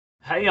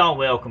Hey y'all,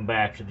 welcome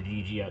back to the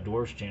DG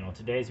Outdoors channel.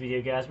 Today's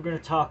video, guys, we're going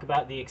to talk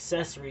about the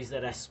accessories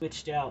that I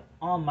switched out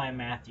on my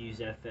Mathews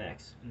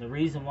FX. And the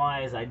reason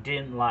why is I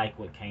didn't like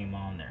what came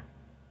on there.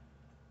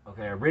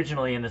 Okay,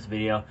 originally in this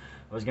video,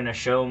 I was going to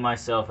show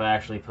myself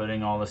actually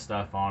putting all the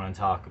stuff on and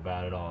talk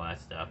about it, all that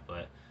stuff.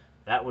 But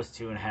that was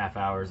 2.5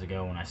 hours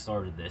ago when I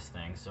started this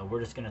thing. So we're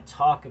just going to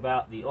talk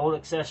about the old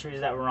accessories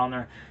that were on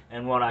there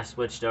and what I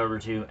switched over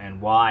to and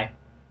why.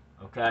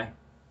 Okay?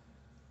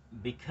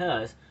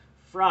 Because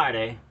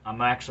Friday, I'm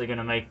actually going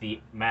to make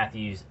the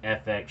Mathews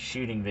FX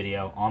shooting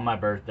video on my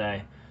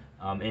birthday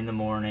in the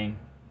morning.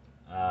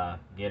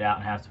 Get out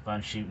and have some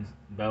fun shooting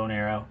bow and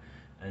arrow.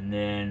 And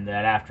then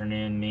that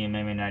afternoon, me and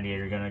Mammy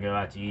 98 are going to go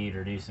out to eat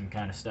or do some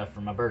kind of stuff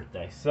for my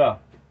birthday. So,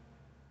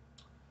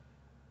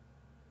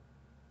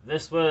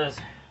 this was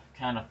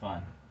kind of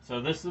fun.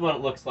 So this is what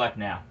it looks like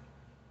now.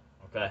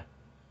 Okay?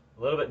 A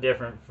little bit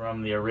different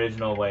from the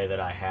original way that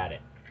I had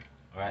it.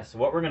 Alright, so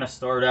what we're going to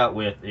start out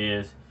with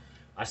is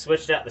I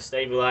switched out the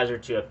stabilizer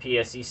to a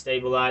PSE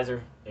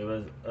stabilizer. It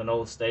was an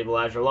old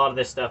stabilizer. A lot of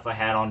this stuff I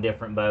had on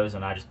different bows,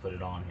 and I just put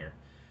it on here.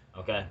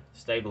 Okay,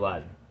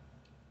 stabilizer.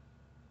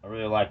 I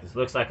really like this. It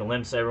looks like a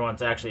limb saver one.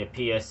 It's actually a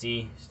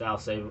PSE style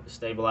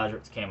stabilizer.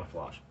 It's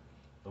camouflage.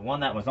 The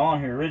one that was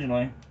on here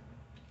originally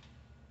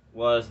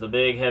was the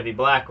big heavy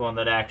black one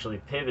that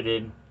actually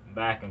pivoted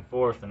back and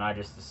forth, and I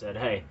just said,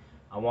 hey,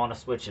 I want to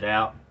switch it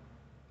out,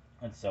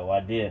 and so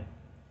I did.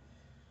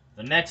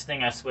 The next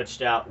thing I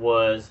switched out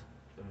was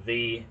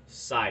the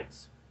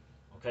sights.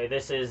 Okay,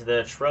 this is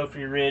the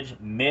Trophy Ridge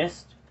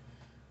Mist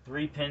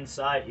 3-pin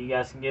sight. You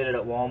guys can get it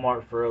at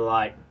Walmart for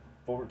like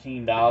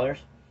 $14,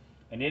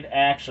 and it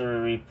actually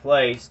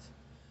replaced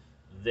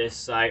this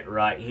sight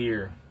right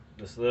here,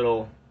 this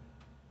little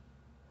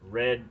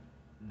red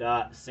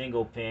dot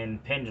single pin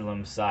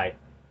pendulum sight.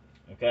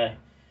 Okay,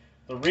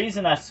 the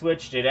reason I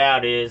switched it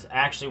out is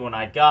actually when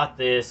I got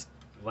this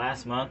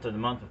last month or the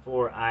month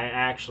before, I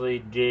actually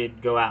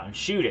did go out and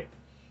shoot it.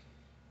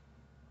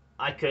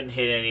 I couldn't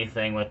hit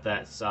anything with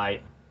that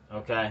sight,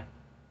 okay?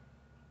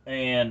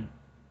 And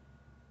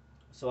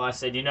so I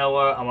said, you know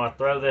what? I'm going to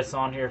throw this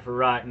on here for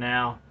right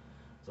now.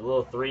 It's a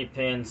little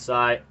 3-pin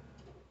sight,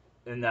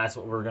 and that's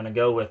what we're going to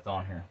go with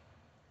on here.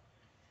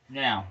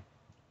 Now,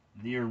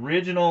 the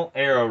original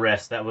arrow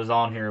rest that was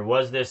on here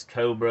was this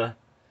Cobra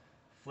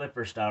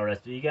flipper style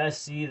rest. Do you guys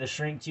see the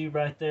shrink tube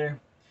right there?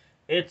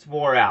 It's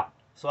wore out.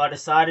 So I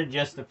decided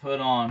just to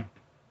put on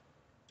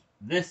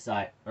this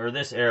sight, or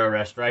this arrow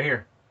rest right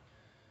here.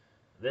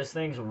 This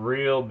thing's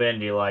real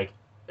bendy, like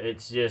it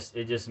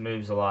just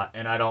moves a lot,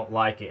 and I don't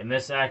like it. And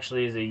this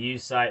actually is a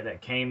used sight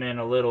that came in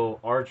a little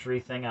archery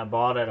thing I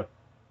bought at a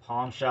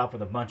pawn shop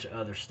with a bunch of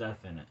other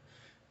stuff in it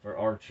for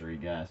archery,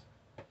 guys.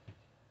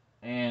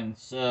 And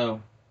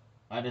so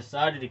I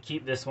decided to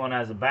keep this one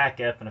as a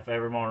backup, and if I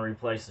ever want to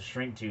replace the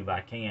shrink tube, I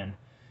can,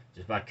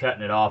 just by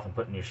cutting it off and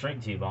putting your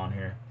shrink tube on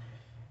here.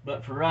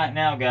 But for right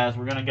now, guys,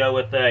 we're going to go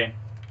with a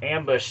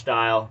ambush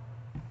style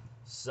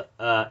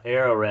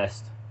arrow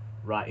rest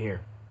right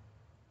here.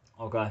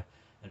 Okay,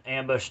 an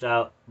ambush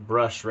style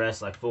brush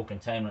rest, like full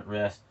containment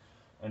rest,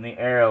 and the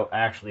arrow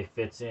actually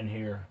fits in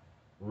here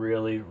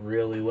really,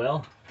 really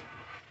well.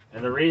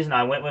 And the reason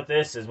I went with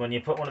this is when you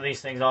put one of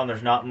these things on,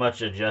 there's not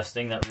much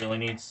adjusting that really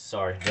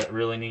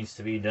needs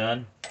to be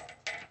done.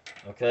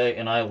 Okay,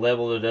 and I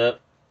leveled it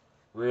up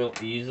real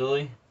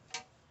easily.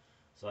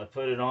 So I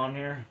put it on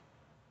here,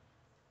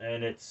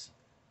 and it's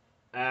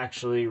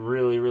actually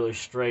really, really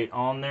straight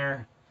on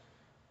there.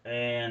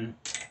 And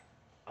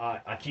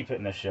I keep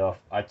hitting the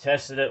shelf. I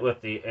tested it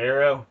with the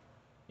arrow.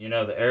 You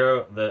know, the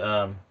arrow,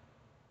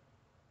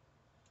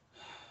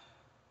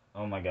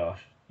 oh my gosh,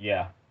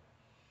 yeah.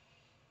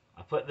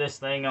 I put this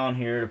thing on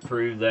here to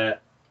prove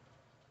that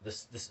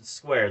this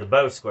square, the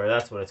bow square,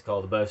 that's what it's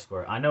called, the bow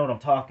square. I know what I'm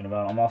talking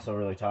about. I'm also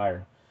really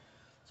tired.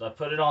 So I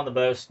put it on the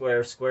bow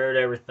square, squared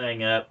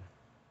everything up,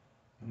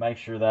 make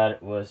sure that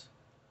it was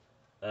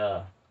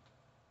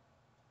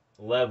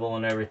level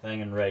and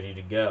everything and ready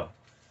to go.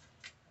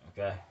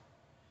 Okay.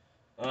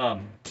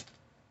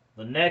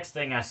 The next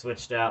thing I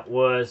switched out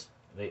was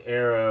the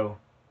arrow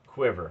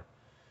quiver.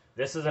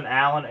 This is an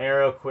Allen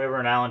arrow quiver,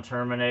 an Allen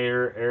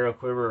Terminator arrow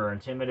quiver, or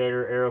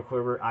Intimidator arrow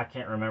quiver. I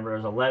can't remember.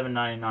 It was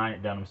 $11.99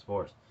 at Dunham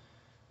Sports.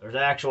 There's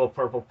actual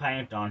purple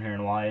paint on here,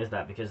 and why is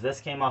that? Because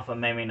this came off of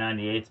Mammy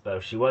 98's bow.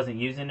 She wasn't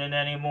using it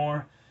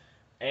anymore.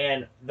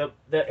 And the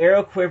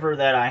arrow quiver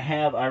that I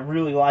have, I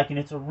really like, and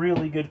it's a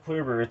really good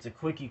quiver. It's a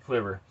quickie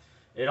quiver.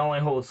 It only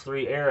holds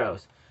 3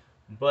 arrows.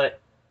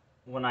 But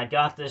when I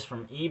got this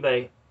from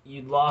eBay,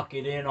 you'd lock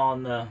it in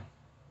on the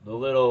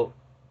little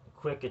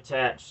quick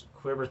attach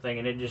quiver thing,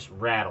 and it just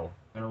rattle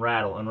and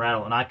rattle and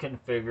rattle, and I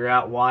couldn't figure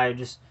out why it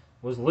just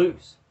was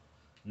loose.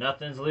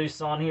 Nothing's loose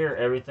on here.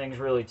 Everything's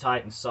really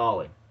tight and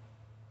solid.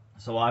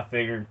 So I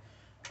figured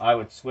I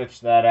would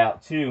switch that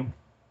out too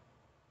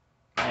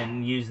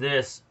and use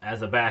this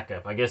as a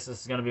backup. I guess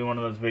this is going to be one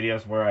of those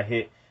videos where I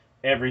hit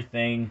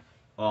everything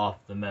off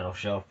the metal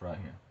shelf right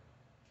here.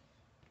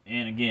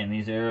 And again,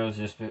 these arrows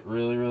just fit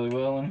really, really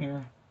well in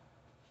here.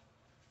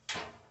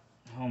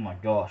 Oh my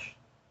gosh.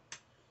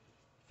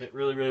 fit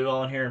really, really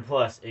well in here, and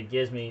plus it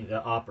gives me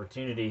the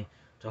opportunity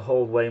to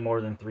hold way more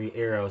than 3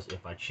 arrows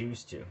if I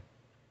choose to.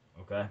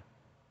 Okay.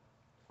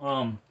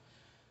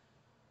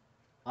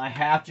 I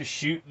have to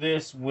shoot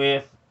this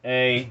with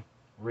a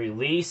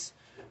release.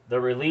 The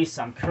release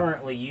I'm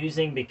currently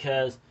using,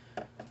 because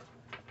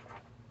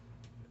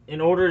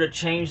in order to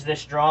change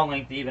this draw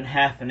length even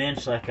half an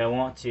inch like I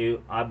want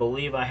to, I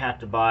believe I have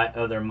to buy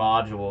other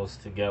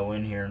modules to go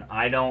in here, and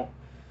I don't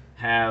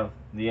have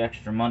the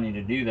extra money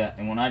to do that.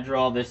 And when I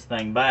draw this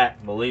thing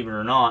back, believe it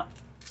or not,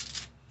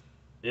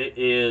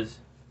 it's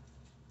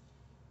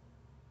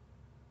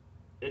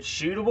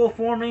shootable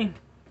for me,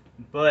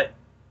 but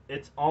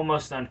it's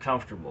almost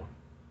uncomfortable.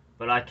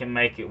 But I can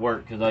make it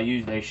work because I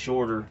used a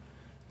shorter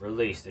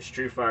release, this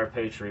TrueFire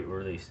Patriot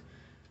release.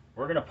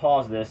 We're going to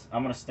pause this.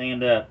 I'm going to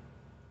stand up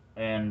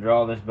and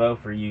draw this bow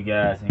for you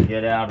guys and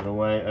get out of the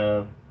way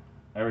of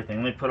everything.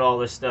 Let me put all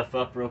this stuff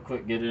up real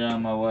quick, get it out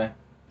of my way.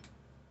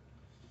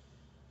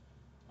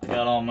 I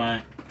got all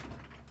my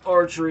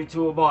archery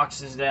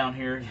toolboxes down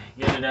here.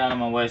 Get it out of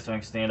my way so I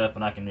can stand up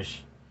and I can just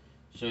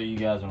show you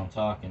guys what I'm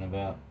talking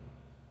about.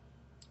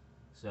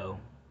 So,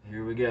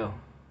 here we go.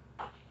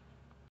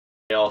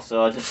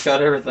 Also, I just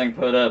got everything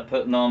put up,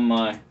 putting on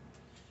my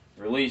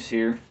release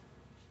here.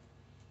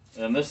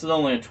 And this is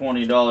only a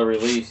 $20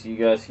 release. You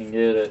guys can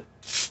get it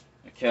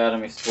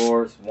Academy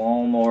Sports,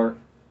 Walmart,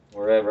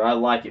 wherever. I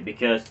like it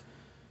because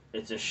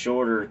it's a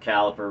shorter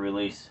caliper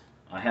release.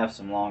 I have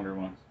some longer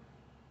ones.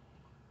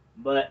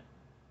 But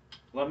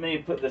let me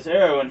put this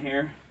arrow in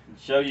here and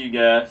show you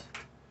guys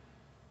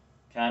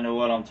kind of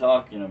what I'm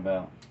talking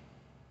about.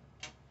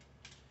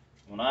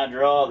 When I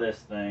draw this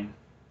thing,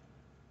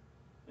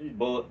 these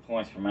bullet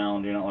points from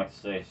Allen do not like to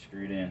stay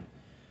screwed in.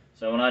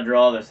 So when I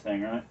draw this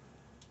thing, right,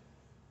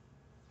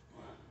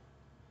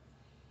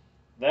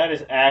 that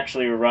is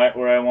actually right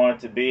where I want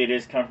it to be. It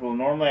is comfortable.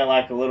 Normally I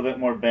like a little bit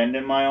more bend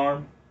in my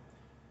arm,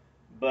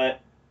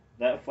 but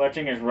that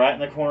fletching is right in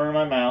the corner of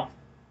my mouth.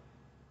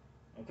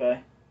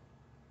 Okay?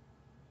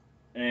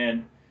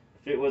 And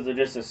if it was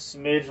just a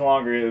smidge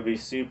longer, it would be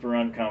super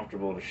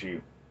uncomfortable to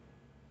shoot.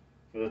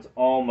 Because it's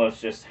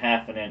almost just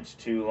half an inch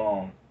too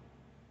long.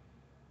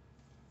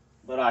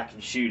 But I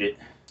can shoot it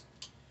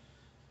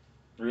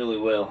really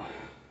well.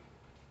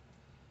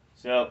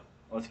 So,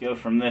 let's go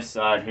from this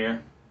side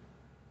here.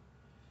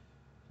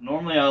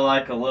 Normally I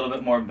like a little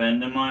bit more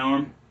bend in my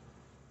arm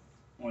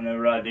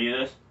whenever I do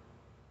this,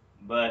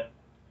 but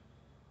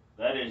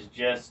that is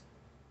just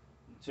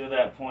to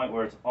that point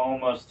where it's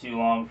almost too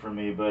long for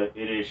me, but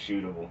it is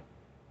shootable.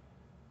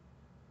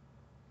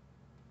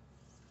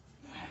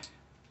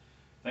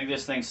 I think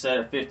this thing's set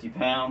at 50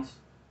 pounds.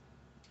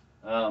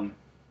 I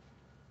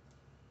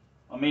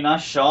mean, I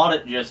shot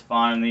it just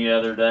fine the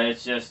other day.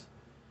 It's just,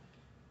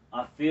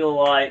 I feel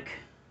like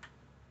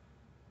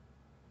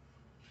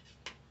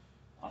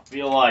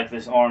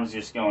this arm's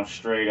just going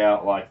straight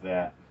out like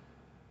that.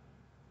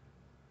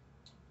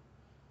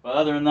 But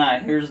other than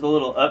that, here's the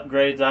little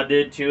upgrades I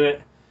did to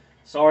it.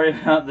 Sorry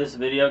about this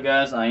video,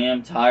 guys. I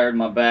am tired.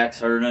 My back's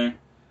hurting.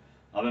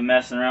 I've been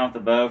messing around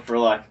with the bow for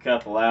like a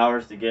couple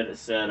hours to get it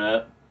set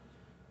up.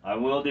 I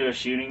will do a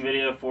shooting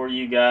video for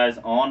you guys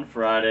on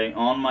Friday,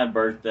 on my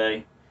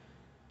birthday,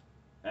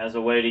 as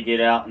a way to get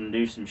out and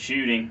do some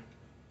shooting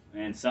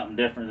and something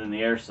different than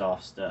the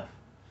airsoft stuff.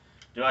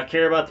 Do I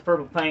care about the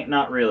purple paint?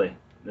 Not really.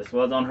 This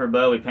was on her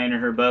bow. We painted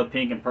her bow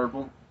pink and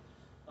purple.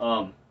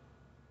 And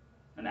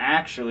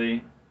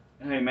actually,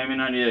 hey, maybe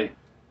 98.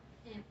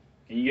 Yeah.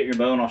 Can you get your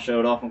bow and I'll show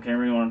it off on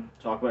camera? You want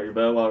to talk about your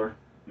bow while we're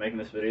making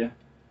this video?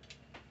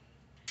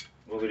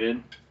 What we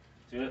did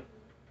to it?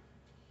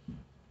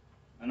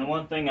 And the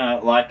one thing I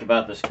like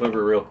about this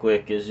quiver real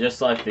quick is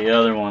just like the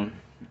other one,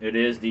 it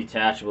is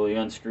detachable. You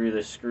unscrew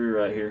this screw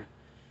right here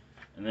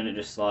and then it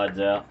just slides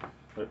out.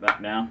 Put it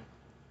back down.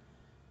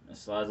 It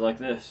slides like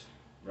this.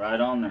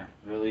 Right on there.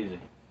 Real easy.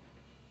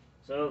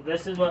 So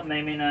this is what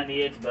Mamie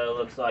 98's bow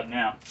looks like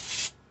now.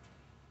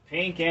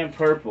 Pink and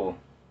purple.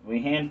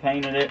 We hand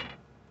painted it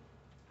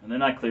and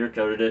then I clear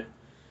coated it.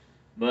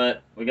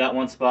 But we got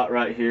one spot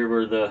right here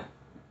where the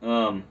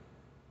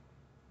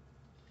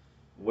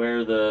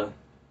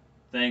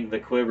the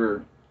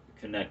quiver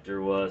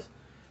connector was.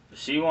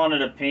 She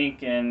wanted a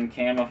pink and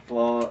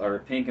camouflage, or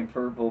pink and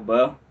purple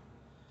bow,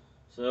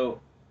 so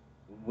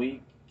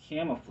we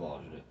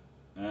camouflaged it.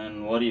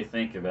 And what do you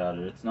think about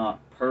it? It's not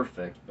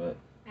perfect, but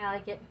I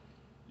like it.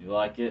 You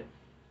like it?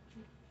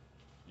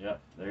 Yep,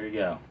 there you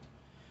go.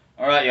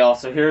 Alright, y'all,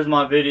 so here's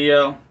my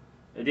video.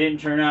 It didn't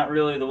turn out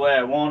really the way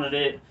I wanted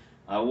it.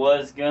 I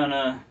was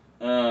gonna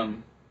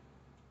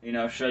you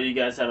know, show you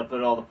guys how to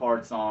put all the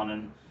parts on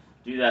and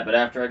do that, but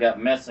after I got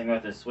messing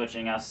with it,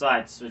 switching out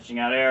sights, switching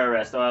out arrow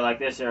rest, oh I like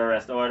this arrow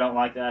rest, oh I don't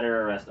like that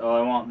arrow rest, oh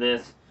I want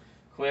this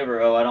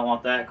quiver, oh I don't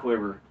want that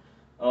quiver.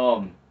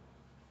 You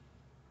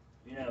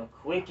know,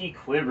 quickie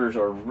quivers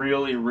are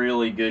really,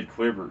 really good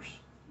quivers,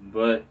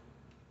 but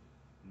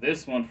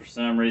this one for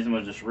some reason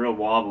was just real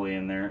wobbly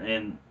in there,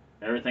 and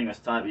everything was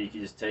tight, but you could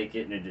just take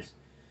it and it just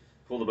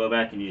pull the bow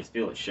back and you just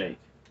feel it shake.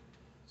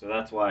 So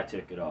that's why I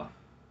took it off.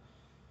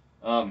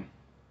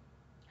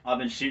 I've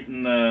been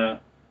shooting the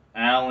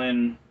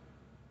Allen,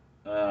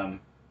 or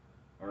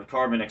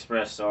Carbon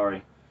Express,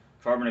 sorry.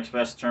 Carbon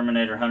Express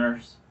Terminator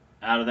Hunters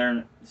out of there, and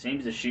it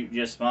seems to shoot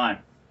just fine.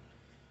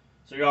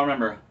 So y'all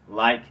remember,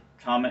 like,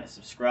 comment,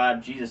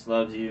 subscribe. Jesus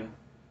loves you.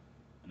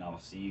 And I will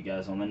see you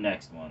guys on the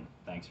next one.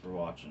 Thanks for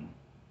watching.